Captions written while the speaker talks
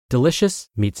Delicious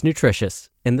meets nutritious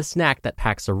in the snack that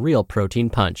packs a real protein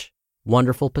punch.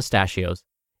 Wonderful Pistachios.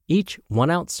 Each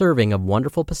 1-ounce serving of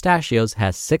Wonderful Pistachios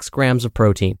has 6 grams of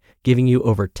protein, giving you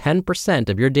over 10%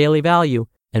 of your daily value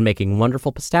and making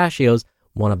Wonderful Pistachios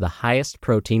one of the highest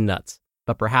protein nuts.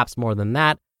 But perhaps more than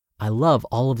that, I love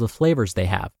all of the flavors they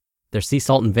have. Their sea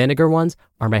salt and vinegar ones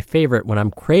are my favorite when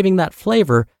I'm craving that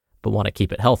flavor but want to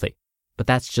keep it healthy. But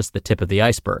that's just the tip of the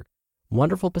iceberg.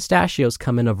 Wonderful Pistachios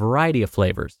come in a variety of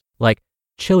flavors, like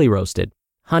chili roasted,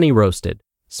 honey roasted,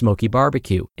 smoky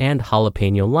barbecue, and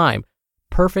jalapeno lime,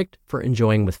 perfect for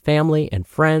enjoying with family and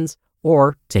friends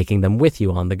or taking them with you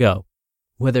on the go.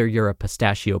 Whether you're a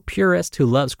pistachio purist who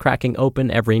loves cracking open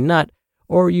every nut,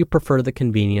 or you prefer the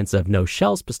convenience of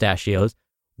no-shells pistachios,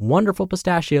 Wonderful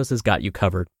Pistachios has got you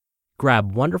covered.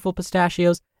 Grab Wonderful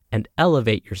Pistachios and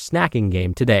elevate your snacking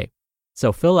game today.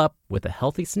 So fill up with a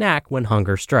healthy snack when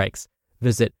hunger strikes.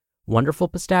 Visit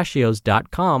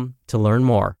wonderfulpistachios.com to learn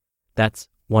more. That's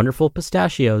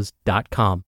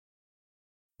wonderfulpistachios.com.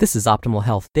 This is Optimal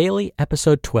Health Daily,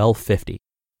 episode 1250.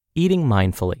 Eating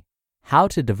Mindfully. How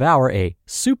to Devour a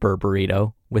Super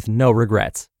Burrito with No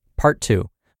Regrets. Part 2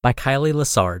 by Kylee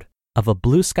Lessard of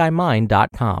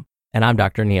ablueskymind.com. And I'm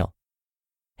Dr. Neil.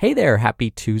 Hey there, happy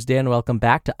Tuesday and welcome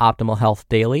back to Optimal Health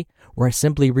Daily, where I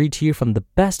simply read to you from the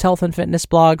best health and fitness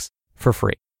blogs for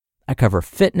free. I cover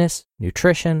fitness,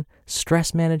 nutrition,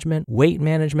 stress management, weight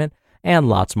management, and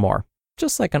lots more,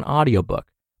 just like an audiobook,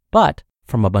 but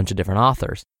from a bunch of different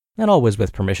authors, and always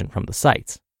with permission from the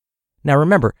sites. Now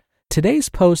remember, today's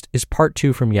post is part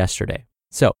 2 from yesterday.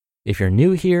 So if you're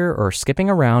new here or skipping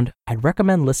around, I'd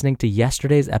recommend listening to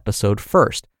yesterday's episode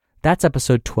first. That's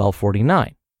episode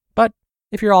 1249. But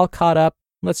if you're all caught up,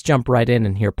 let's jump right in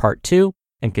and hear part 2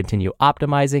 and continue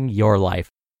optimizing your life.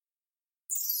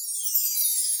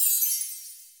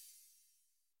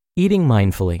 Eating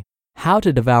Mindfully. How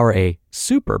to Devour a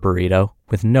Super Burrito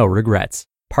with No Regrets.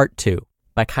 Part 2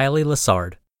 by Kylee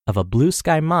Lessard of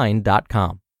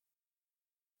ablueskymind.com.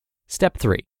 Step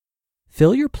 3.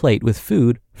 Fill your plate with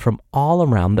food from all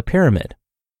around the pyramid.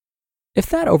 If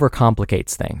that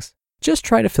overcomplicates things, just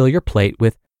try to fill your plate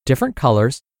with different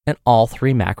colors and all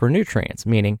 3 macronutrients,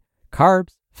 meaning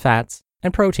carbs, fats,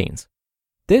 and proteins.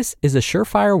 This is a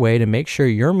surefire way to make sure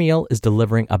your meal is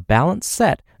delivering a balanced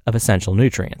set of essential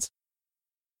nutrients.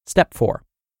 Step 4.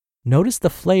 Notice the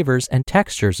flavors and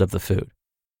textures of the food.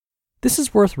 This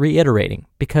is worth reiterating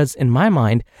because, in my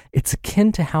mind, it's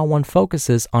akin to how one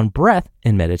focuses on breath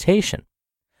in meditation.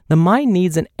 The mind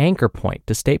needs an anchor point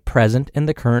to stay present in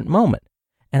the current moment,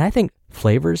 and I think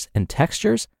flavors and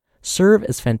textures serve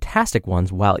as fantastic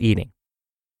ones while eating.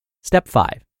 Step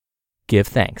 5. Give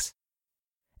thanks.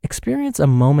 Experience a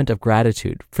moment of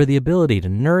gratitude for the ability to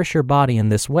nourish your body in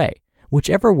this way,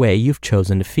 whichever way you've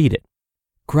chosen to feed it.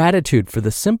 Gratitude for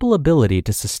the simple ability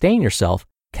to sustain yourself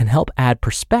can help add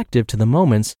perspective to the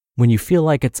moments when you feel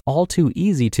like it's all too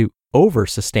easy to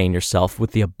over-sustain yourself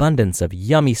with the abundance of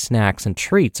yummy snacks and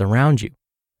treats around you.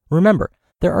 Remember,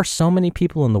 there are so many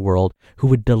people in the world who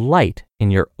would delight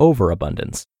in your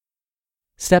overabundance.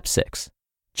 Step 6.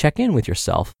 Check in with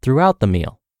yourself throughout the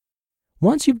meal.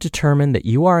 Once you've determined that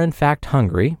you are in fact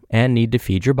hungry and need to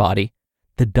feed your body,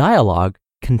 the dialogue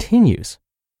continues.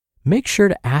 Make sure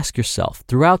to ask yourself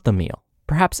throughout the meal,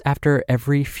 perhaps after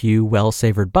every few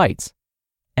well-savored bites,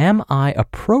 am I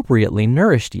appropriately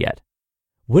nourished yet?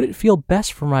 Would it feel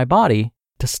best for my body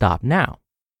to stop now?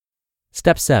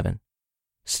 Step 7.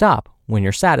 Stop when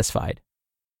you're satisfied.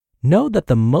 Know that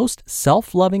the most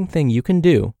self-loving thing you can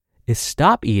do is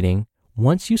stop eating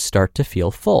once you start to feel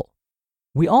full.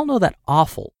 We all know that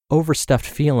awful, overstuffed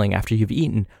feeling after you've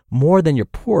eaten more than your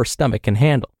poor stomach can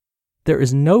handle. There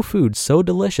is no food so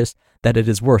delicious that it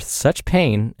is worth such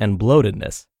pain and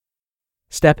bloatedness.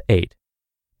 Step 8.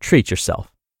 Treat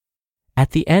yourself.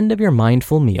 At the end of your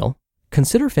mindful meal,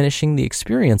 consider finishing the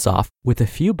experience off with a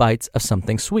few bites of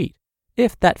something sweet,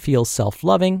 if that feels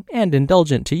self-loving and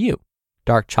indulgent to you.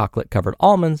 Dark chocolate-covered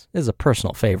almonds is a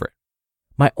personal favorite.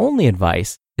 My only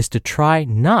advice is to try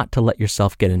not to let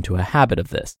yourself get into a habit of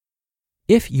this.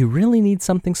 If you really need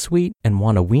something sweet and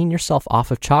want to wean yourself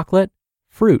off of chocolate,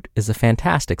 fruit is a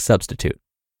fantastic substitute.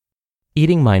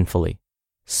 Eating Mindfully,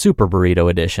 Super Burrito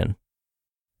Edition.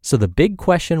 So the big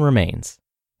question remains,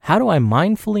 how do I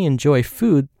mindfully enjoy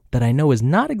food that I know is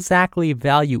not exactly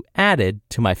value added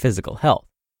to my physical health?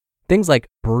 Things like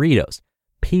burritos,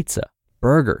 pizza,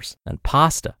 burgers, and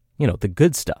pasta, the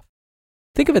good stuff.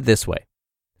 Think of it this way.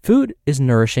 Food is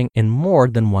nourishing in more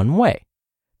than one way.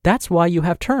 That's why you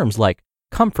have terms like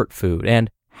comfort food and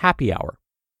happy hour.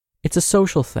 It's a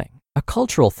social thing, a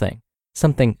cultural thing,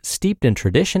 something steeped in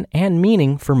tradition and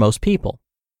meaning for most people.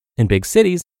 In big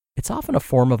cities, it's often a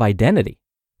form of identity,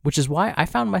 which is why I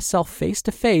found myself face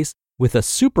to face with a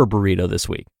super burrito this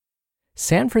week.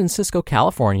 San Francisco,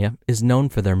 California is known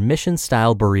for their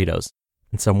mission-style burritos,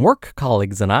 and some work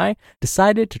colleagues and I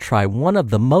decided to try one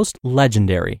of the most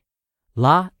legendary,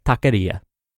 La Taqueria.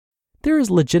 There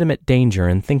is legitimate danger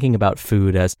in thinking about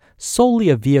food as solely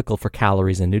a vehicle for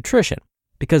calories and nutrition,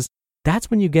 because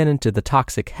that's when you get into the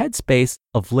toxic headspace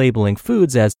of labeling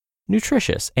foods as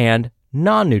nutritious and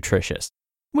non-nutritious,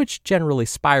 which generally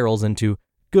spirals into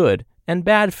good and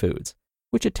bad foods,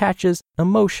 which attaches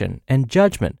emotion and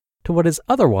judgment to what is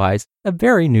otherwise a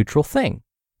very neutral thing,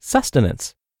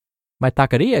 sustenance. My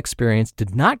taqueria experience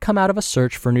did not come out of a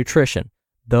search for nutrition,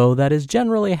 though that is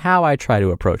generally how I try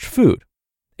to approach food.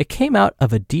 It came out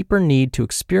of a deeper need to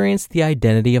experience the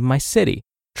identity of my city,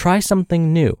 try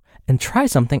something new, and try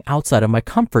something outside of my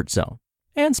comfort zone,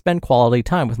 and spend quality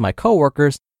time with my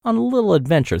coworkers on a little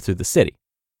adventure through the city.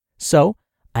 So,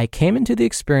 I came into the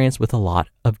experience with a lot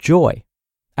of joy.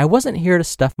 I wasn't here to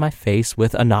stuff my face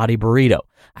with a naughty burrito.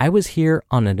 I was here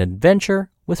on an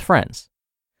adventure with friends.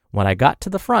 When I got to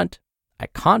the front, I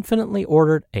confidently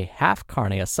ordered a half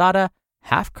carne asada,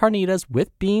 half carnitas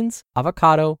with beans,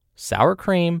 avocado, sour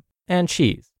cream, and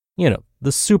cheese.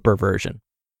 The super version.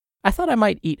 I thought I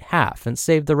might eat half and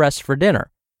save the rest for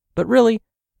dinner, but really,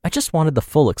 I just wanted the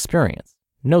full experience.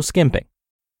 No skimping.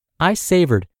 I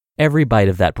savored every bite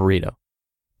of that burrito.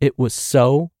 It was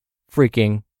so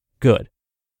freaking good.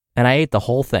 And I ate the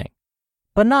whole thing,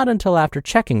 but not until after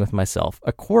checking with myself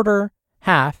a quarter,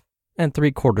 half, and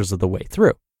 3/4 of the way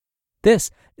through.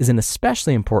 This is an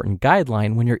especially important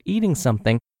guideline when you're eating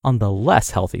something on the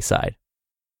less healthy side.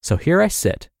 So here I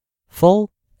sit, full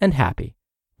and happy,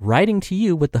 writing to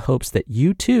you with the hopes that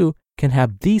you too can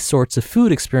have these sorts of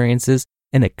food experiences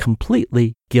in a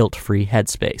completely guilt-free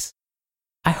headspace.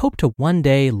 I hope to one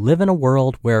day live in a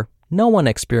world where no one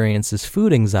experiences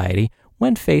food anxiety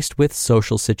when faced with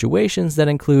social situations that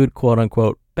include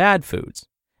quote-unquote bad foods,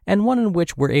 and one in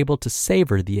which we're able to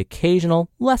savor the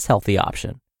occasional, less healthy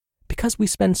option, because we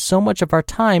spend so much of our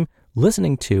time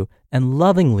listening to and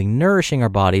lovingly nourishing our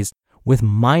bodies with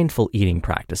mindful eating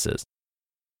practices.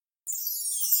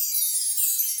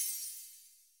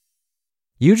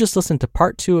 You just listened to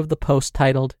part 2 of the post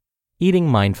titled, Eating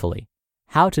Mindfully,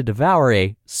 How to Devour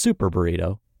a Super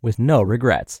Burrito with No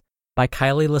Regrets, by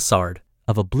Kylee Lessard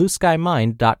of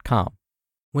ablueskymind.com.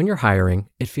 When you're hiring,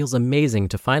 it feels amazing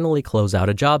to finally close out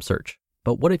a job search.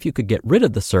 But what if you could get rid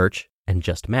of the search and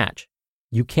just match?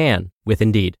 You can with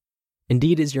Indeed.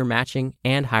 Indeed is your matching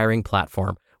and hiring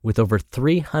platform with over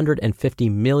 350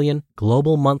 million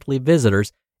global monthly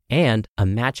visitors and a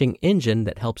matching engine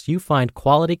that helps you find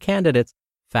quality candidates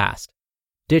fast.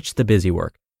 Ditch the busy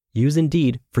work. Use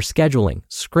Indeed for scheduling,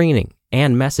 screening,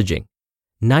 and messaging.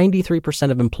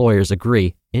 93% of employers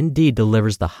agree Indeed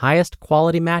delivers the highest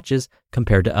quality matches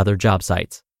compared to other job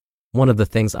sites. One of the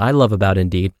things I love about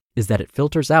Indeed is that it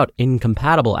filters out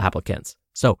incompatible applicants.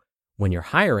 So when you're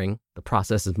hiring, the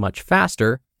process is much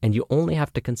faster and you only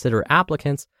have to consider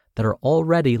applicants that are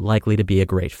already likely to be a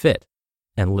great fit.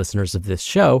 And listeners of this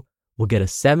show will get a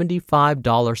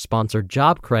 $75 sponsored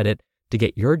job credit to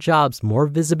get your jobs more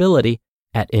visibility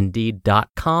at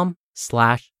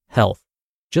Indeed.com/health.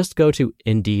 Just go to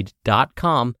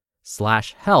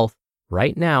Indeed.com/health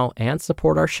right now and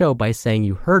support our show by saying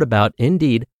you heard about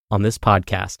Indeed on this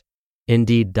podcast.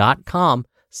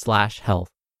 Indeed.com/health.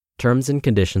 Terms and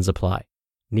conditions apply.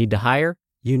 Need to hire?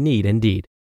 You need Indeed.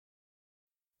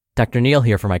 Dr. Neil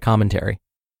here for my commentary.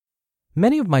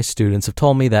 Many of my students have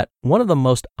told me that one of the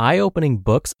most eye-opening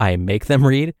books I make them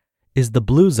read is The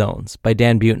Blue Zones by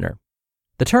Dan Buettner.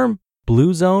 The term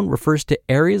blue zone refers to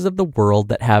areas of the world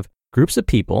that have groups of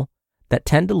people that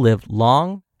tend to live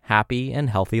long, happy, and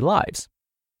healthy lives.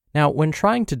 Now, when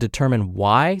trying to determine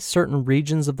why certain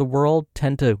regions of the world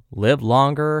tend to live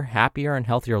longer, happier, and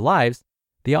healthier lives,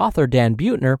 the author Dan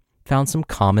Buettner found some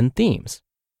common themes.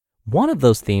 One of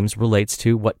those themes relates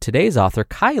to what today's author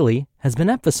Kylee has been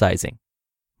emphasizing: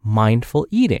 mindful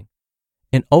eating.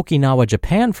 In Okinawa,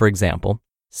 Japan, for example,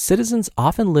 citizens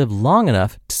often live long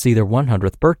enough to see their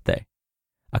 100th birthday.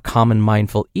 A common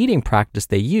mindful eating practice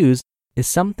they use is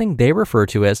something they refer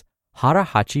to as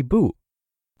harahachi bu.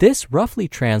 This roughly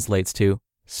translates to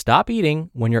stop eating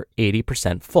when you're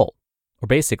 80% full, or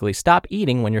basically stop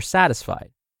eating when you're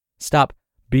satisfied. Stop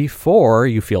before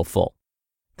you feel full.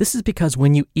 This is because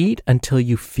when you eat until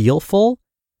you feel full,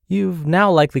 you've now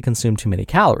likely consumed too many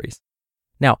calories.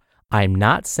 Now, I'm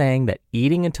not saying that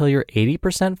eating until you're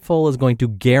 80% full is going to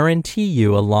guarantee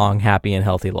you a long, happy, and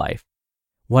healthy life.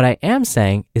 What I am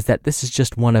saying is that this is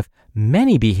just one of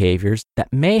many behaviors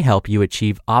that may help you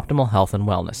achieve optimal health and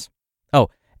wellness. Oh,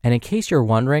 And in case you're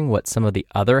wondering what some of the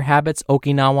other habits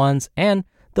Okinawans and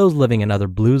those living in other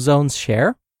blue zones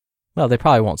share, well, they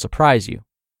probably won't surprise you.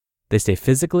 They stay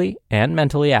physically and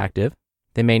mentally active,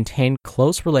 they maintain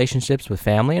close relationships with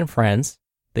family and friends,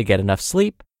 they get enough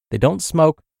sleep, they don't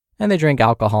smoke, and they drink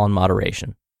alcohol in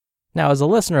moderation. Now, as a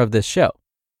listener of this show,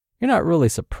 you're not really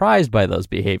surprised by those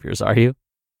behaviors, are you?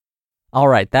 All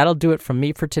right, that'll do it from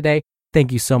me for today.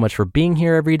 Thank you so much for being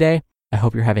here every day. I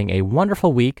hope you're having a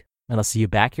wonderful week, and I'll see you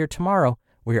back here tomorrow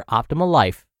where your optimal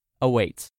life awaits.